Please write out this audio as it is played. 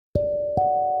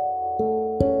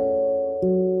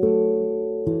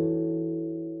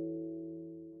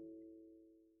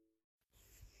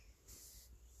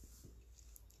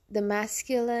the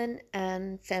masculine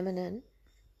and feminine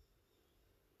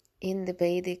in the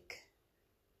Vedic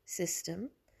system,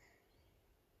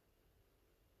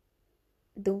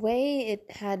 the way it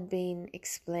had been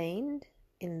explained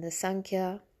in the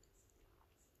Sankhya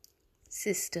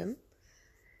system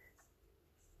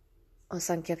or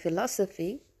Sankhya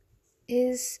philosophy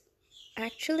is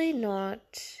actually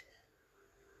not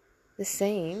the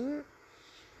same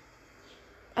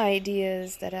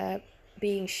ideas that are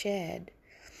being shared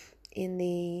in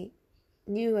the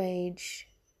New Age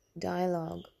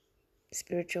dialogue,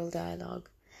 spiritual dialogue.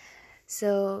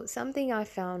 So something I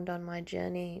found on my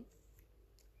journey,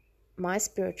 my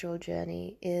spiritual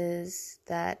journey, is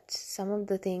that some of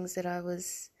the things that I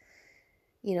was,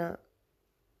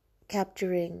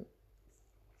 capturing,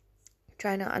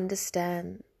 trying to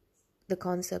understand the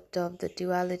concept of the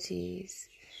dualities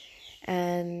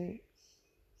and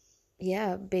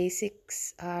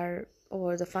basics are,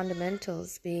 or the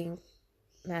fundamentals being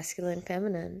masculine,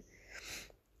 feminine,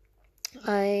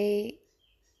 I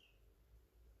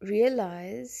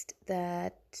realized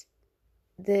that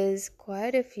there's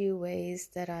quite a few ways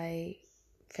that I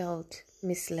felt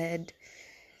misled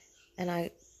and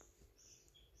I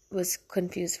was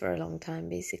confused for a long time,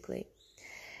 basically.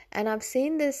 And I've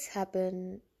seen this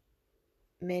happen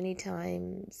many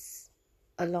times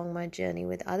along my journey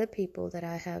with other people that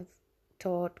I have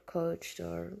taught, coached,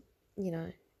 or,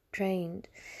 trained,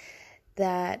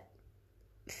 that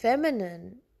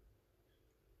feminine,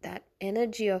 that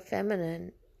energy of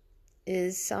feminine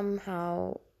is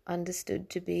somehow understood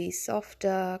to be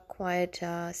softer,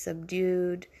 quieter,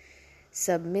 subdued,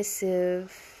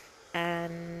 submissive,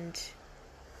 and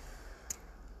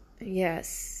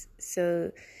yes,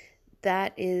 so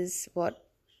that is what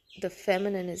the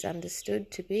feminine is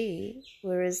understood to be,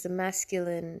 whereas the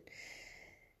masculine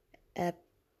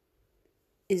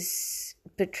is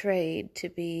portrayed to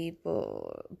be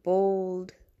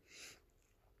bold,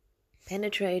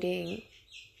 penetrating,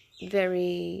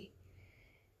 very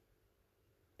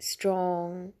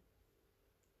strong,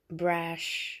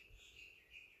 brash.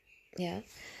 Yeah.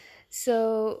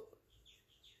 So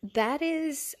that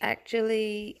is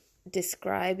actually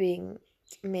describing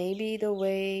maybe the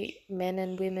way men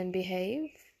and women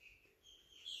behave,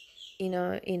 in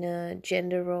a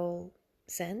gender role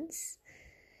sense.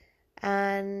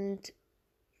 And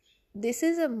this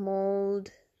is a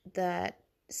mold that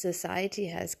society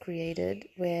has created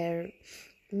where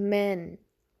men,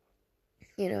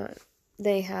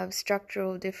 they have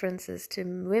structural differences to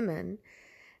women.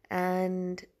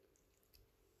 And,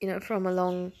 from a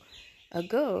long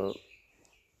ago,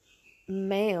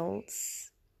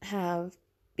 males have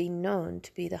been known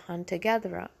to be the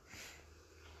hunter-gatherer.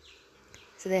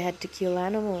 So they had to kill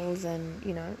animals and,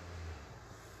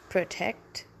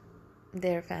 protect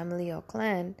their family or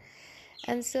clan.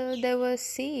 And so they were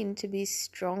seen to be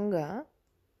stronger.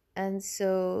 And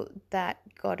so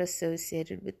that got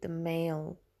associated with the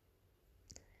male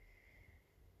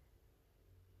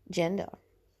gender.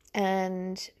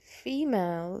 And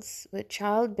females with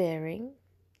childbearing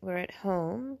were at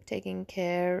home taking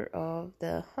care of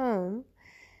the home.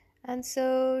 And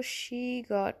so she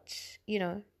got,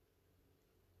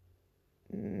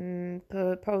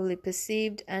 probably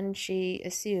perceived, and she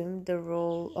assumed the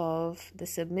role of the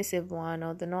submissive one,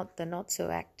 or the not so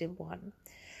active one.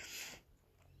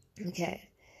 Okay.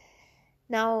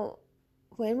 Now,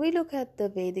 when we look at the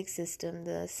Vedic system,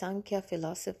 the Sankhya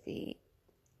philosophy,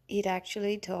 it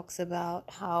actually talks about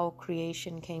how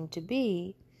creation came to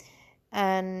be.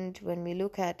 And when we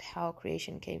look at how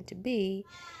creation came to be,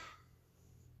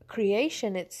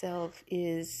 creation itself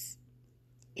is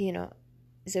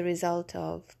a result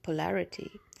of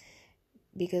polarity,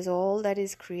 because all that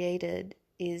is created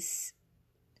is,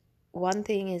 one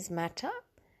thing is matter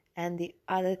and the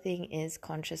other thing is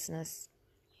consciousness.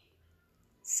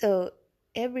 So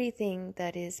everything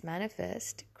that is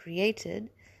manifest,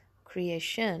 created,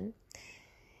 creation,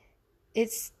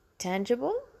 it's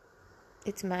tangible,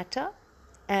 it's matter,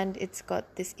 and it's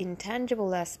got this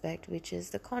intangible aspect, which is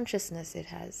the consciousness it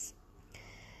has.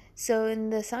 So in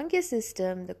the Sankhya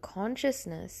system, the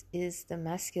consciousness is the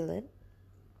masculine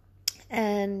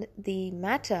and the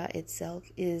matter itself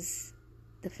is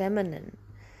the feminine.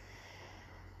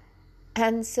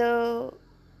 And so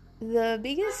the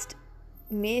biggest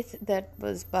myth that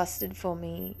was busted for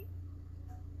me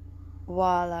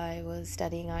while I was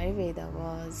studying Ayurveda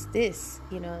was this,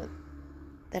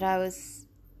 that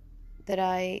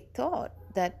I thought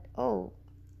that,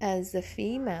 as a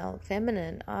female,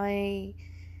 feminine, I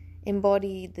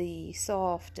embody the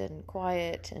soft and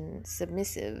quiet and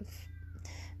submissive.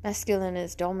 Masculine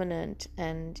is dominant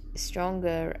and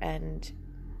stronger and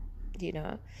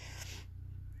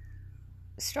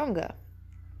stronger,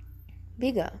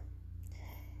 bigger.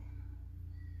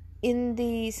 In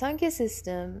the Sankhya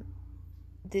system,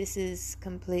 this is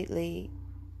completely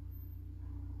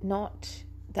not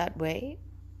that way,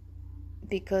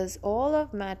 because all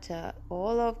of matter,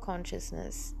 all of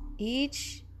consciousness,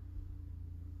 each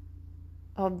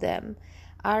of them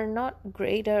are not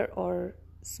greater or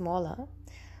smaller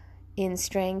in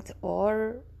strength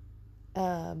or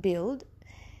build.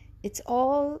 It's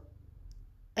all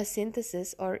a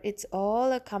synthesis, or it's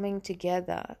all a coming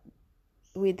together.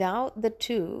 Without the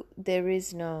two, there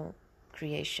is no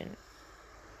creation.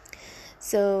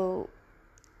 So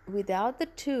without the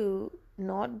two there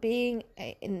not being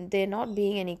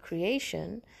any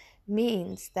creation,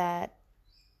 means that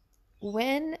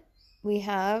when we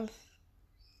have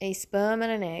a sperm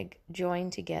and an egg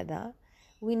joined together,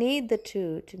 we need the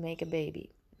two to make a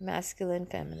baby, masculine,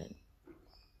 feminine,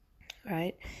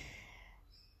 right?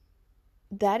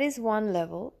 That is one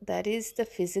level, that is the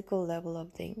physical level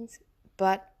of things.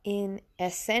 But in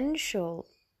essential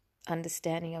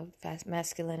understanding of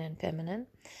masculine and feminine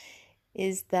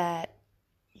is that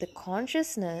the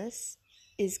consciousness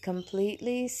is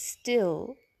completely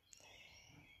still,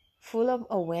 full of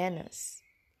awareness.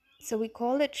 So we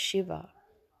call it Shiva.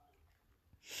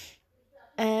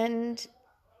 And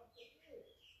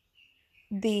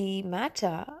the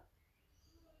matter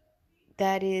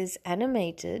that is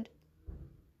animated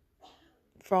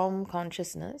from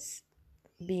consciousness,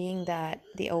 being that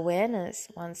the awareness,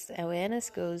 once the awareness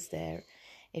goes there,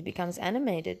 it becomes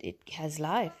animated, it has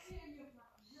life.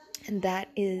 And that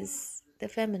is the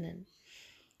feminine.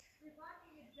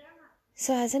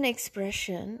 So as an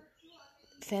expression,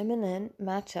 feminine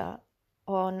matter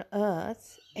on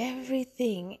earth,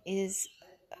 everything is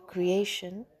a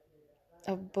creation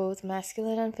of both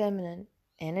masculine and feminine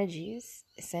energies,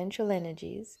 essential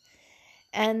energies.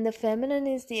 And the feminine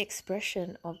is the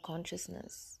expression of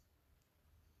consciousness,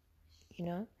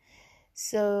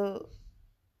 So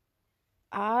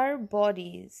our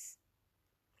bodies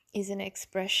is an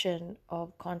expression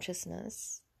of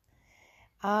consciousness.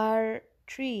 Our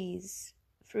trees,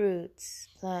 fruits,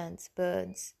 plants,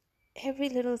 birds, every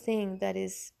little thing that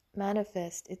is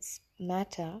manifest, it's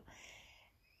matter,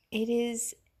 it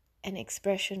is an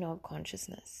expression of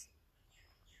consciousness.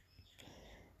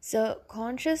 So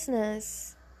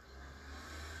consciousness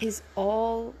is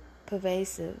all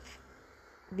pervasive,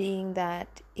 being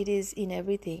that it is in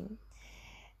everything.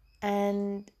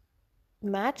 And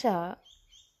matter,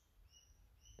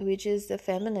 which is the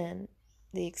feminine,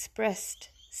 the expressed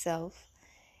self,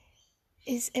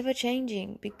 is ever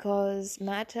changing, because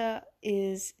matter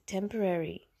is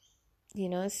temporary.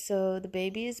 So the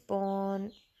baby is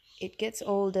born, it gets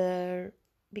older,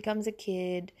 becomes a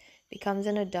kid, becomes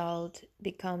an adult,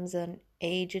 becomes an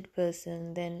aged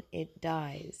person, then it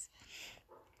dies.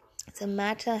 So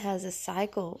matter has a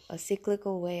cycle, a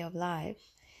cyclical way of life.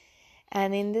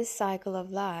 And in this cycle of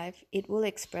life, it will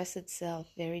express itself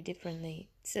very differently.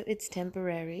 So it's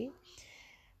temporary,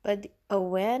 but the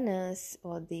awareness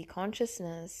or the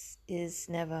consciousness is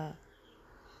never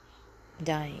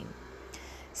dying.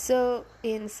 So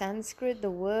in Sanskrit,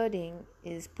 the wording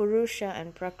is Purusha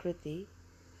and Prakriti.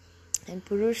 And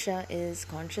Purusha is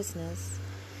consciousness,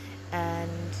 and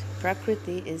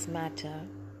Prakriti is matter,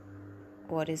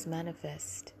 what is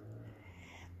manifest.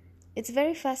 It's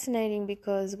very fascinating,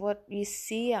 because what you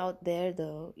see out there,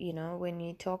 though, when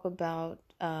you talk about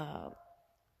I'll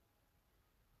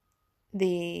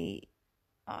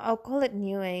call it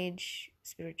New Age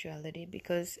spirituality,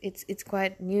 because it's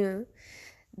quite new,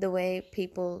 the way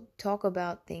people talk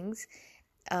about things.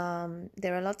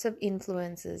 There are lots of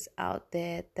influencers out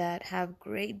there that have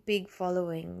great big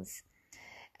followings,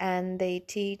 and they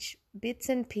teach bits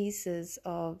and pieces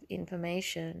of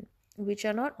information which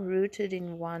are not rooted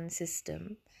in one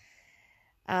system.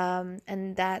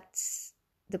 And that's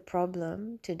the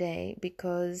problem today,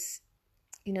 because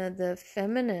the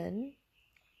feminine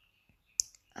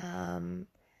and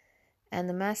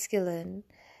the masculine,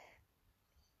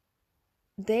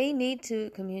 they need to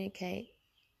communicate,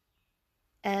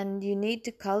 and you need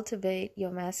to cultivate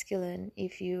your masculine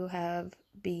if you have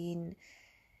been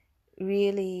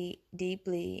really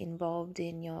deeply involved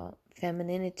in your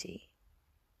femininity.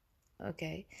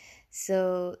 Okay,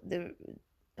 so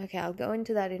I'll go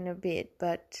into that in a bit,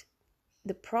 but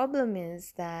the problem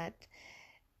is that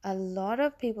a lot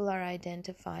of people are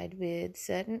identified with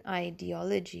certain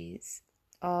ideologies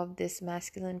of this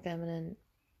masculine, feminine,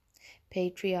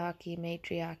 patriarchy,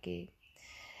 matriarchy.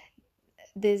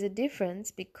 There's a difference,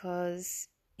 because,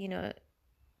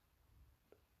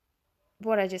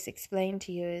 what I just explained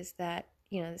to you is that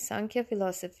the Sankhya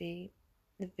philosophy,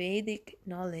 the Vedic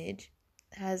knowledge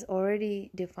has already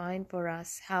defined for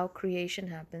us how creation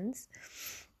happens.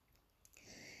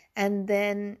 And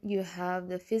then you have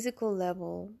the physical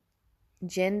level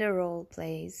gender role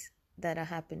plays that are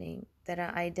happening, that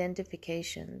are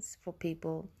identifications for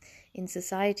people in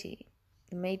society,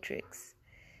 the matrix.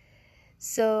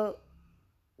 So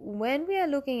when we are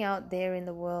looking out there in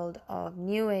the world of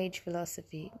New Age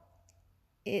philosophy,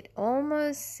 it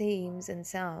almost seems and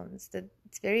sounds that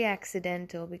it's very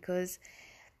accidental, because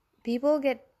people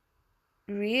get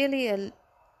really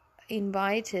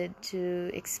invited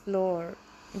to explore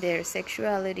their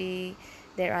sexuality,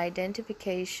 their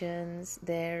identifications,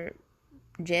 their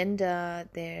gender,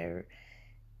 their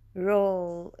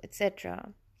role,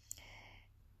 etc.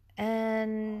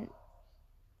 And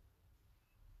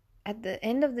at the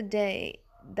end of the day,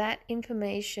 that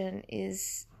information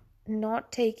is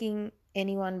not taking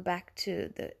anyone back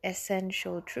to the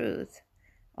essential truth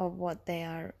of what they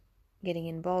are getting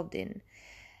involved in.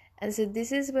 And so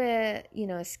this is where,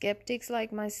 skeptics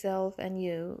like myself and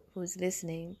you who's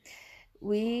listening,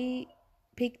 we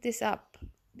pick this up,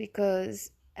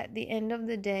 because at the end of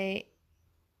the day,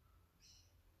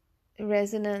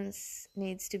 resonance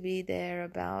needs to be there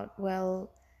about,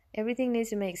 well, everything needs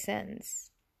to make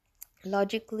sense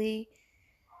logically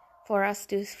for us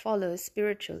to follow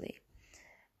spiritually.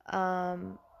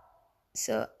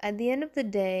 So at the end of the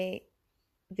day,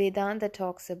 Vedanta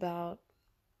talks about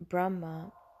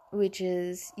Brahma, which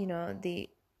is, the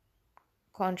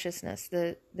consciousness,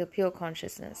 the pure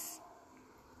consciousness.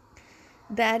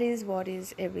 That is what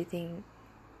is everything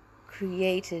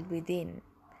created within.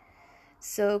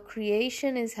 So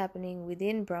creation is happening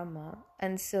within Brahma.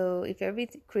 And so if every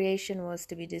creation was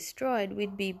to be destroyed,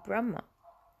 we'd be Brahma.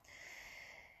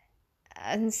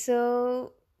 And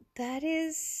so that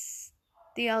is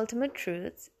the ultimate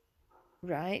truth,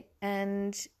 right?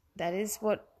 And that is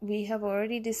what we have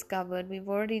already discovered. We've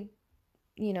already,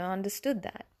 understood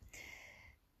that.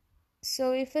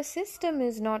 So if a system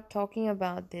is not talking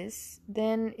about this,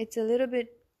 then it's a little bit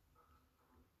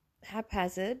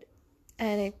haphazard,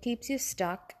 and it keeps you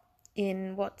stuck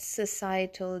in what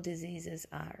societal diseases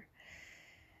are.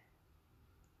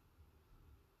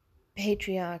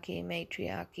 Patriarchy,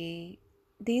 matriarchy,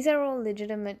 these are all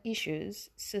legitimate issues,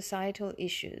 societal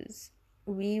issues.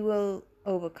 We will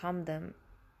overcome them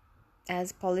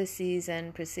as policies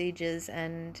and procedures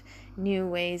and new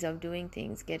ways of doing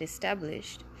things get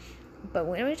established. But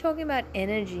when we're talking about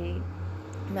energy,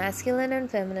 masculine and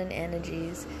feminine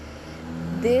energies,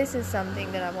 this is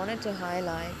something that I wanted to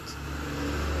highlight,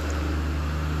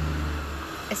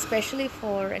 especially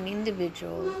for an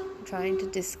individual trying to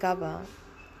discover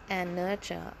and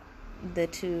nurture the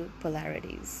two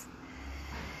polarities.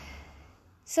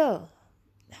 So,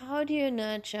 how do you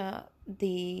nurture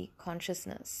the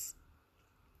consciousness?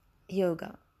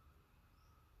 Yoga,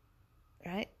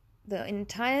 right? The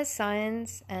entire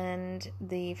science and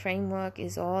the framework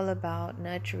is all about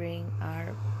nurturing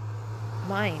our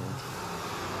mind,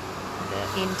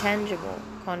 the intangible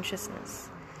consciousness.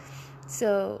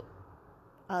 So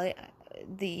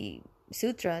the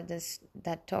sutra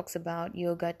that talks about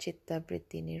yoga chitta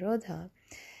vritti nirodha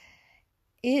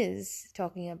is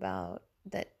talking about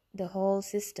that the whole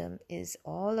system is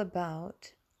all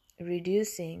about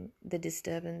reducing the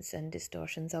disturbance and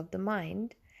distortions of the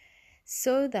mind,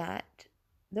 so that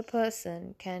the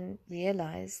person can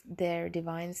realize their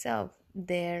divine self,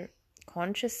 their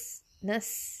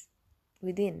consciousness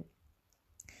within.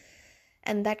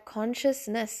 And that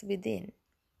consciousness within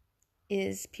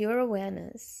is pure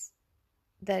awareness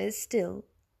that is still,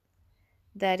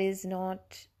 that is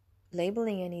not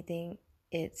labeling anything.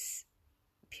 It's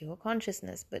pure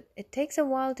consciousness. But it takes a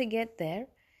while to get there,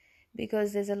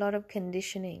 because there's a lot of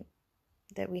conditioning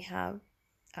that we have.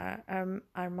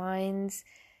 Our minds,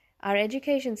 our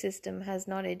education system has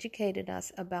not educated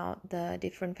us about the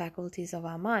different faculties of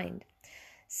our mind.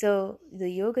 So the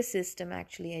yoga system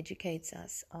actually educates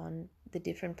us on the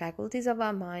different faculties of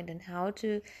our mind and how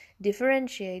to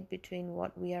differentiate between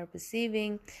what we are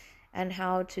perceiving, and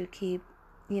how to keep,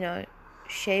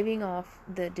 shaving off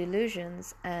the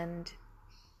delusions and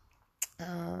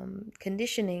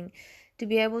conditioning, to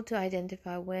be able to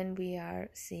identify when we are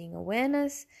seeing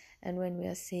awareness and when we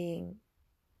are seeing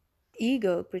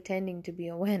ego pretending to be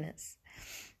awareness.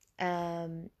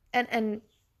 And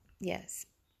yes,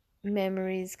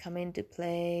 memories come into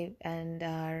play, and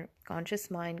our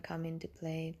conscious mind come into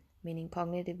play, meaning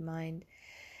cognitive mind.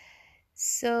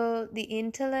 So the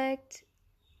intellect,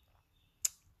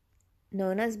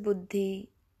 known as buddhi,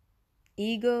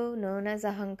 ego, known as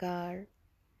ahankar,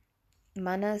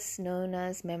 manas, known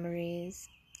as memories,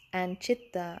 and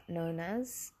chitta known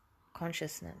as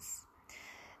consciousness.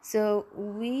 So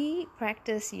we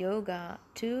practice yoga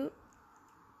to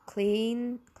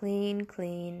clean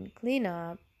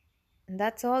up. And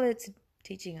that's all it's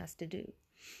teaching us to do.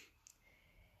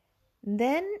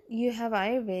 Then you have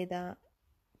Ayurveda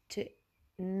to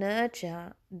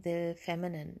nurture the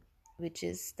feminine, which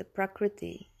is the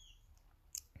prakriti,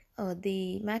 or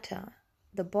the matter,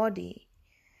 the body.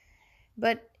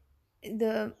 But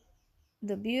the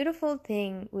beautiful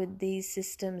thing with these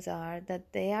systems are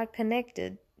that they are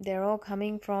connected. They're all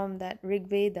coming from that Rig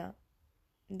Veda.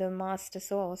 The master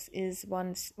source is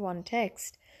one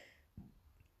text.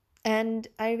 And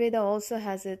Ayurveda also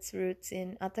has its roots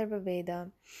in Atharva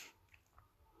Veda.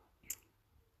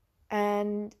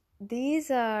 And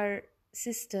these are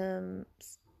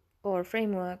systems or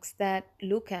frameworks that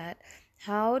look at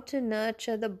how to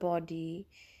nurture the body,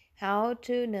 how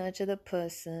to nurture the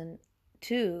person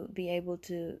to be able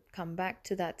to come back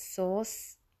to that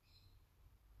source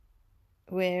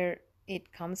where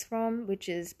it comes from, which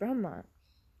is Brahma.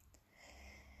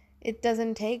 It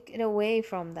doesn't take it away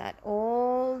from that.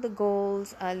 All the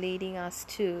goals are leading us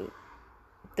to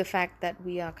the fact that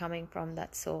we are coming from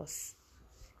that source,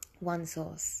 one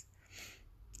source.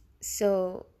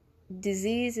 So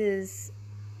disease is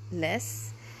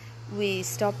less. We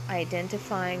stop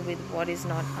identifying with what is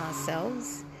not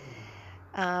ourselves.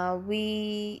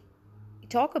 We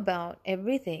talk about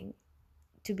everything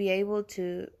to be able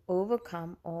to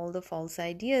overcome all the false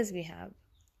ideas we have.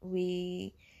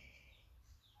 We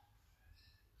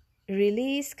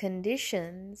release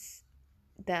conditions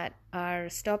that are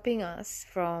stopping us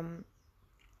from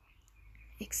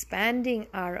expanding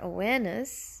our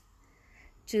awareness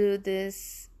to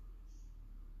this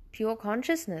pure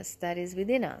consciousness that is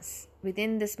within us,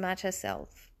 within this matter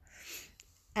self.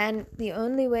 And the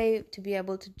only way to be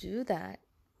able to do that,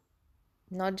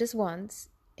 not just once,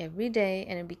 every day,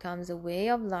 and it becomes a way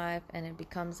of life, and it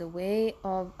becomes a way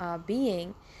of our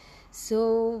being.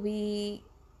 So we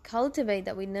cultivate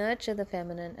that, we nurture the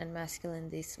feminine and masculine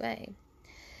this way.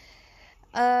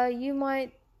 You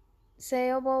might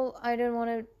say, oh, well, I don't want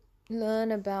to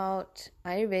learn about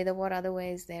Ayurveda. What other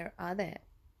ways are there?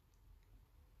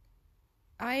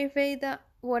 Ayurveda,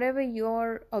 whatever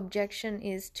your objection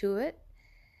is to it,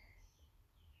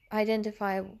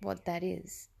 identify what that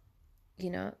is.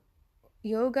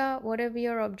 Yoga, whatever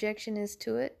your objection is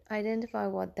to it, identify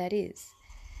what that is.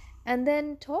 And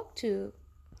then talk to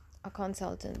a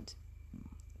consultant.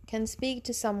 Can speak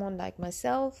to someone like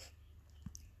myself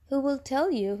who will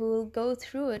tell you, who will go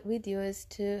through it with you as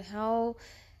to how,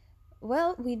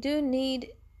 well, we do need,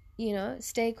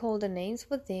 stakeholder names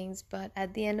for things, but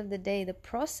at the end of the day, the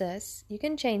process, you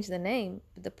can change the name,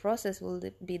 but the process will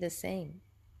be the same.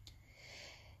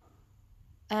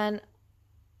 And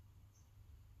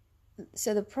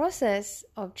so the process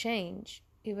of change,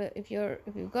 if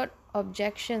you've got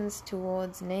objections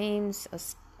towards names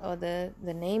or the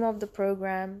name of the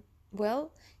program,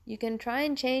 well, you can try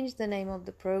and change the name of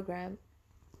the program,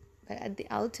 but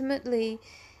ultimately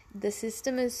the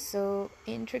system is so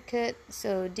intricate,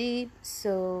 so deep,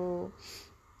 so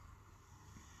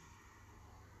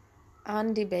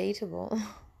undebatable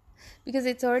because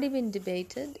it's already been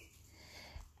debated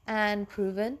and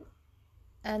proven.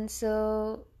 And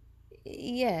so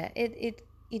it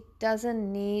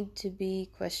doesn't need to be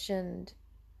questioned.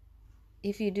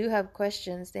 If you do have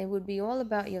questions, they would be all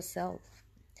about yourself,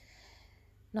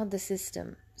 not the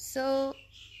system. So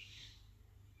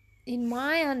in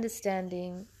my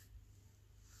understanding,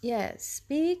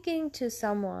 speaking to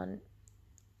someone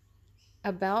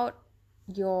about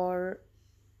yourself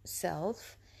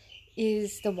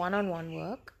is the one-on-one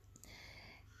work,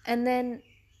 and then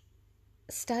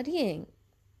studying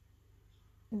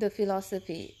the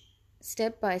philosophy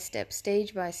step by step,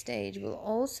 stage by stage, will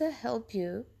also help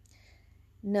you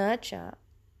nurture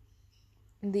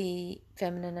the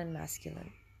feminine and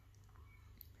masculine,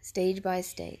 stage by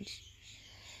stage.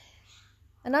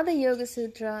 Another Yoga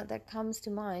Sutra that comes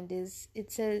to mind is,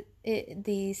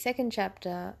 the second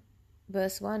chapter,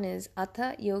 verse 1 is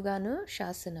Atha Yoganu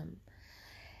Shasanam.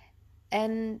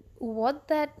 And what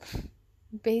that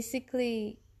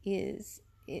basically is,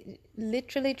 it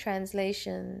literally translates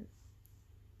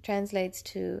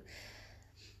to,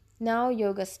 now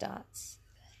yoga starts.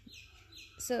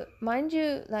 So mind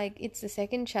you, it's the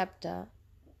second chapter,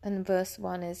 and verse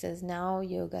 1 says, now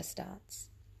yoga starts.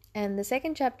 And the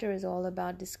second chapter is all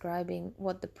about describing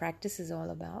what the practice is all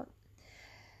about.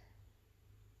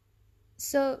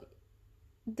 So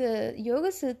the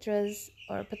Yoga Sutras,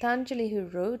 or Patanjali who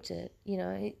wrote it,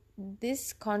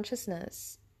 this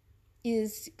consciousness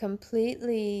is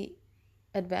completely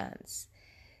advanced.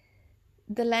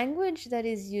 the language that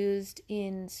is used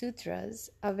in sutras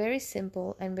are very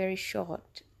simple and very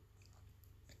short,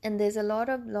 and there's a lot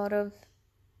of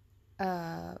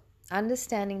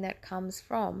understanding that comes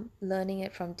from learning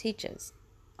it from teachers.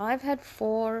 I've had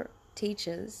 4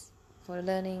 teachers for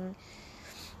learning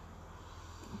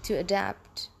to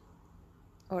adapt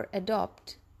or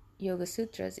adopt Yoga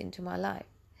Sutras into my life.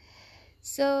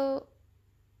 So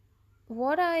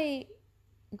what I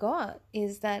got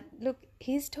is that, look,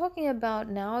 he's talking about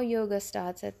now yoga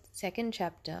starts at 2nd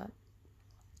chapter,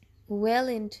 well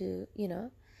into,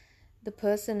 the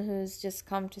person who's just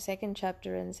come to 2nd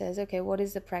chapter and says, okay, what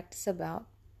is the practice about?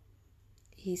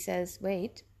 He says,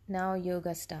 wait, now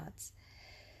yoga starts.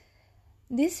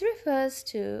 This refers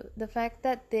to the fact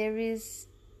that there is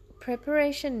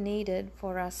preparation needed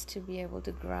for us to be able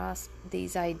to grasp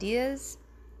these ideas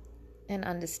and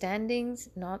understandings,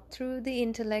 not through the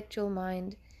intellectual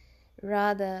mind,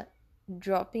 rather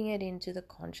dropping it into the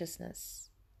consciousness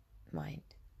mind,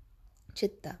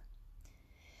 chitta.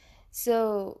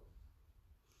 So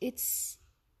it's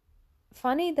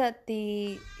funny that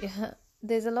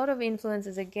there's a lot of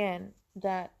influences again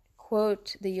that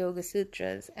quote the Yoga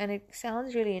Sutras, and it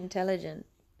sounds really intelligent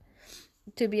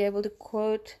to be able to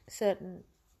quote certain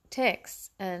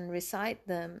texts and recite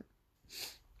them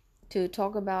to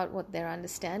talk about what their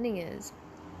understanding is.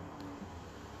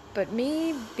 But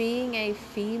me being a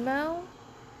female,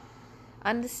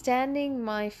 understanding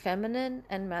my feminine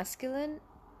and masculine,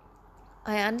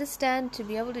 I understand to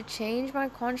be able to change my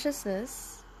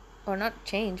consciousness, or not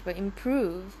change, but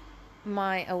improve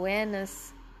my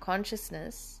awareness,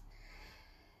 consciousness,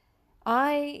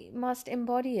 I must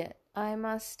embody it. I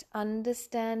must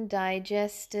understand,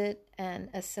 digest it, and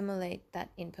assimilate that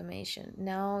information.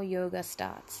 Now yoga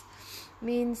starts.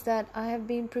 Means that I have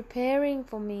been preparing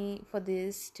for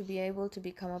this to be able to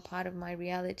become a part of my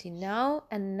reality now,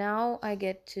 and now I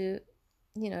get to,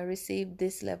 receive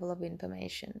this level of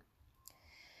information.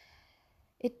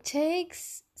 It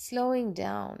takes slowing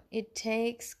down. It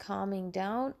takes calming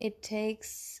down. It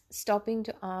takes stopping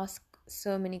to ask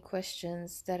so many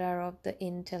questions that are of the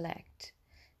intellect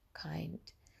kind.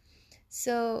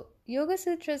 So Yoga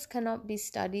Sutras cannot be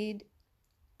studied,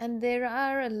 and there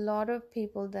are a lot of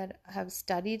people that have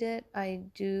studied it. I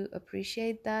do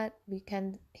appreciate that. We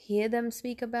can hear them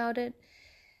speak about it.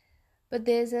 But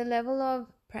there's a level of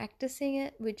practicing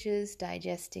it, which is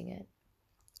digesting it,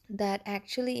 that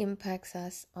actually impacts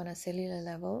us on a cellular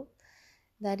level,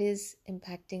 that is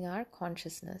impacting our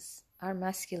consciousness, our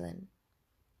masculine.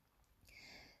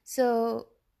 So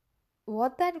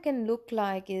what that can look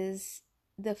like is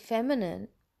the feminine,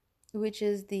 which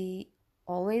is the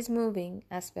always moving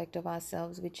aspect of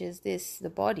ourselves, which is the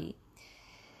body.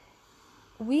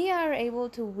 We are able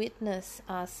to witness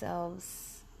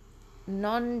ourselves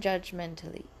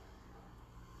non-judgmentally.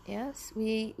 Yes,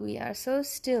 we are so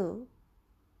still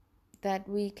that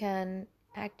we can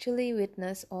actually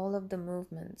witness all of the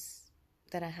movements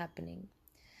that are happening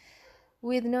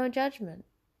with no judgment.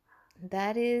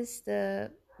 That is the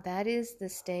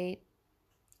state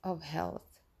of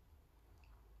health.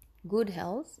 Good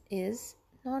health is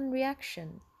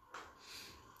non-reaction.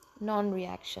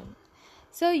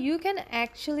 So you can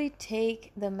actually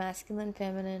take the masculine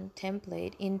feminine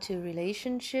template into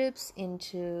relationships,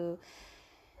 into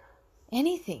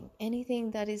anything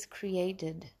that is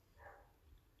created.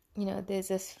 There's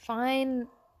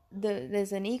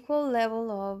there's an equal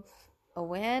level of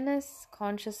awareness,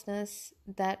 consciousness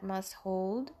that must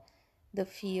hold the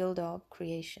field of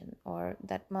creation, or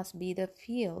that must be the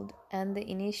field and the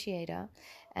initiator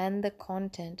and the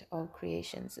content of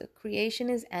creation. So creation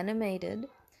is animated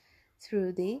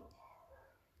through the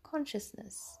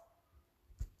consciousness.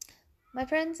 My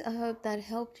friends, I hope that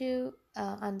helped you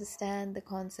understand the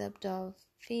concept of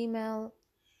female,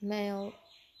 male,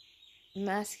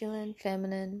 masculine,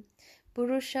 feminine,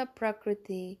 Purusha,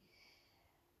 Prakriti,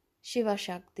 Shiva,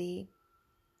 Shakti,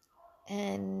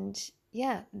 and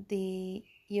the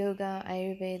yoga,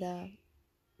 Ayurveda,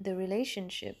 the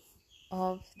relationship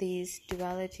of these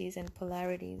dualities and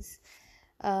polarities.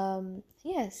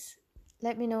 Yes,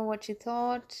 let me know what you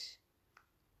thought.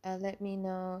 Let me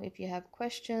know if you have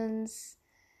questions.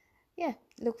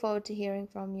 Look forward to hearing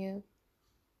from you.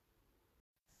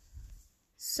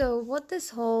 So what this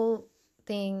whole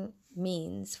thing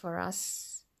means for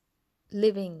us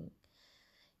living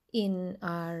in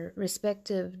our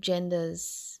respective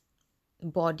genders'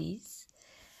 bodies,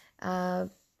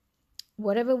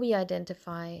 whatever we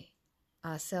identify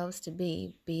ourselves to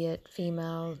be it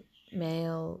female,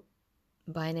 male,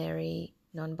 binary,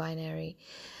 non-binary,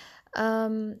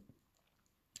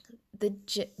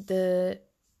 the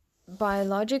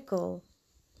biological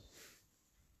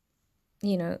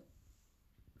you know,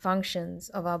 functions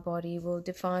of our body will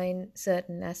define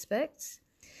certain aspects.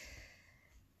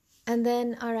 And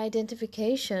then our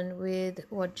identification with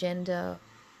what gender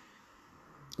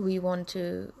we want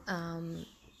to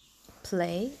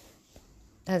play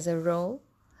as a role.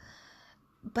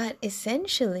 But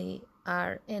essentially,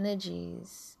 our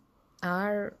energies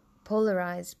are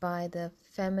polarized by the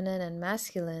feminine and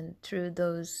masculine through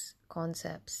those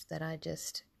concepts that I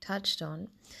just touched on,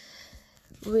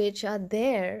 which are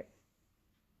there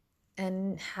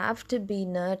and have to be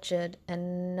nurtured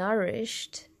and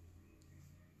nourished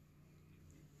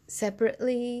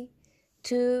separately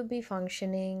to be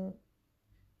functioning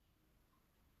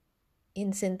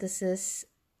in synthesis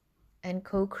and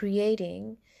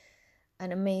co-creating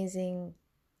an amazing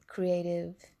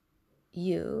creative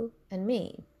you and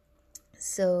me.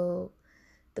 So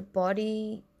the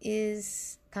body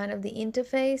is kind of the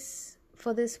interface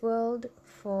for this world,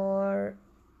 for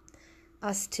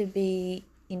us to be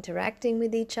interacting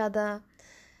with each other.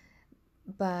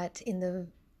 But in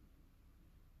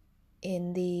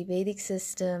the Vedic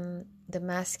system, the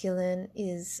masculine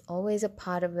is always a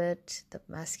part of it. The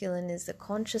masculine is the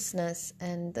consciousness,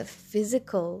 and the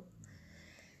physical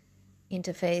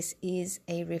interface is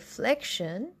a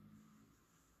reflection,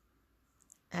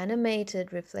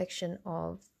 animated reflection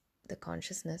of the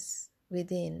consciousness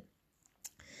within.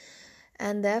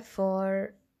 And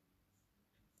therefore,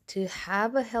 to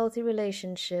have a healthy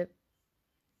relationship,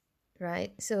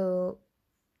 right? So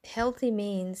healthy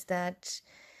means that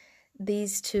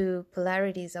these two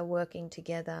polarities are working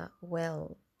together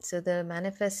well. So the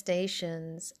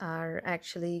manifestations are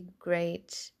actually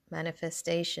great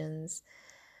manifestations,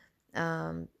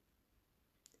 and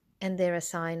they're a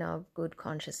sign of good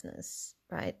consciousness,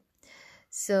 right?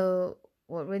 So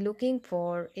what we're looking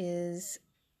for is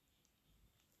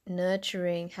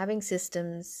nurturing, having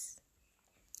systems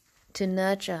to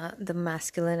nurture the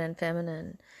masculine and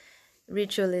feminine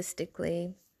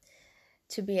ritualistically,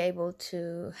 to be able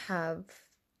to have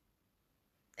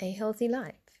a healthy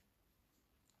life.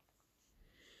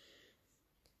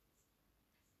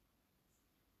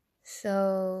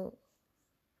 So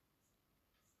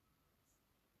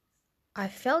I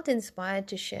felt inspired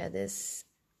to share this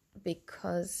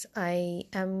because I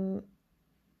am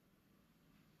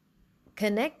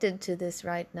connected to this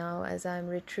right now as I'm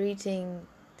retreating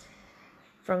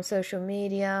from social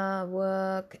media,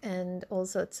 work, and all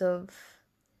sorts of,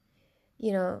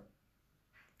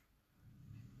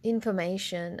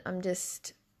 information. I'm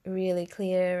just really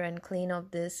clear and clean of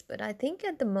this. But I think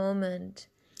at the moment,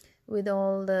 with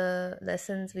all the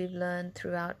lessons we've learned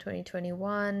throughout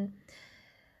 2021,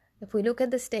 if we look at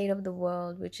the state of the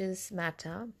world, which is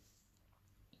matter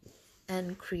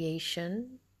and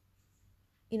creation,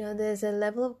 there's a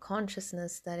level of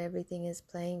consciousness that everything is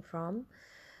playing from.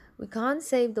 We can't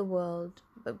save the world,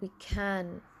 but we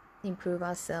can improve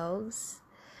ourselves.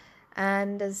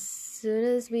 And as soon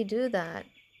as we do that,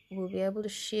 we'll be able to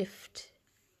shift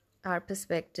our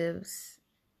perspectives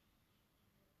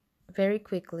very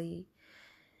quickly.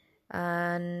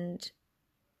 And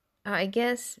I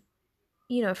guess,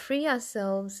 free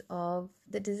ourselves of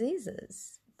the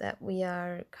diseases that we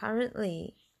are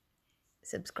currently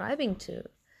subscribing to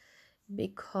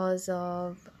because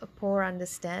of a poor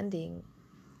understanding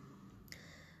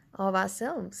of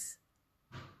ourselves,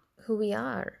 who we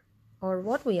are, or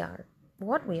what we are.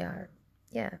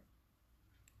 Yeah.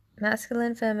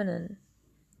 Masculine, feminine.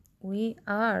 We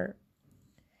are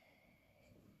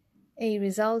a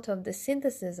result of the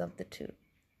synthesis of the two.